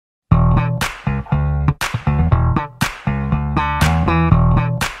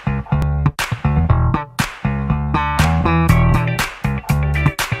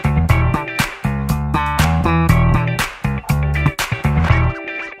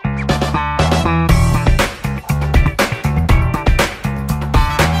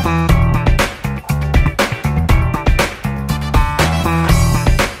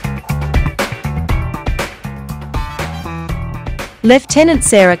Lieutenant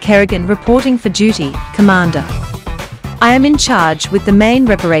Sarah Kerrigan reporting for duty, Commander. I am in charge with the main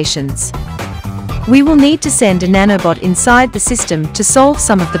reparations. We will need to send a nanobot inside the system to solve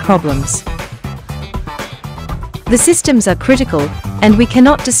some of the problems. The systems are critical, and we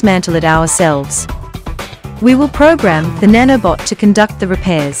cannot dismantle it ourselves. We will program the nanobot to conduct the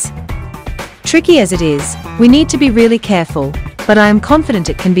repairs. Tricky as it is, we need to be really careful, but I am confident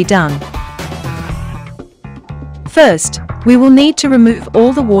it can be done. First, we will need to remove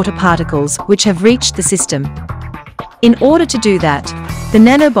all the water particles which have reached the system. In order to do that, the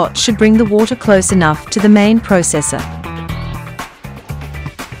nanobot should bring the water close enough to the main processor.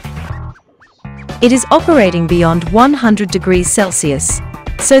 It is operating beyond 100 degrees Celsius,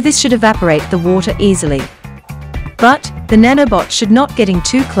 so this should evaporate the water easily. But the nanobot should not get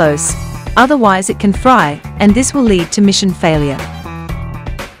too close, otherwise it can fry, and this will lead to mission failure.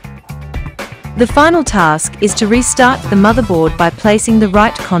 The final task is to restart the motherboard by placing the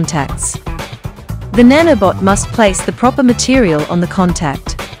right contacts. The nanobot must place the proper material on the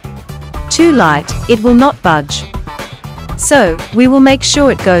contact. Too light, it will not budge. So, we will make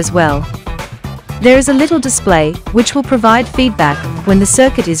sure it goes well. There is a little display, which will provide feedback when the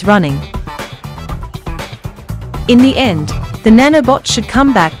circuit is running. In the end, the nanobot should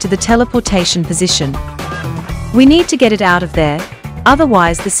come back to the teleportation position. We need to get it out of there,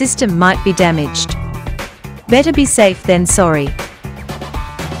 otherwise the system might be damaged. Better be safe than sorry.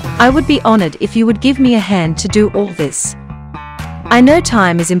 I would be honored if you would give me a hand to do all this. I know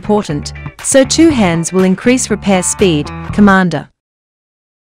time is important, so 2 hands will increase repair speed, Commander.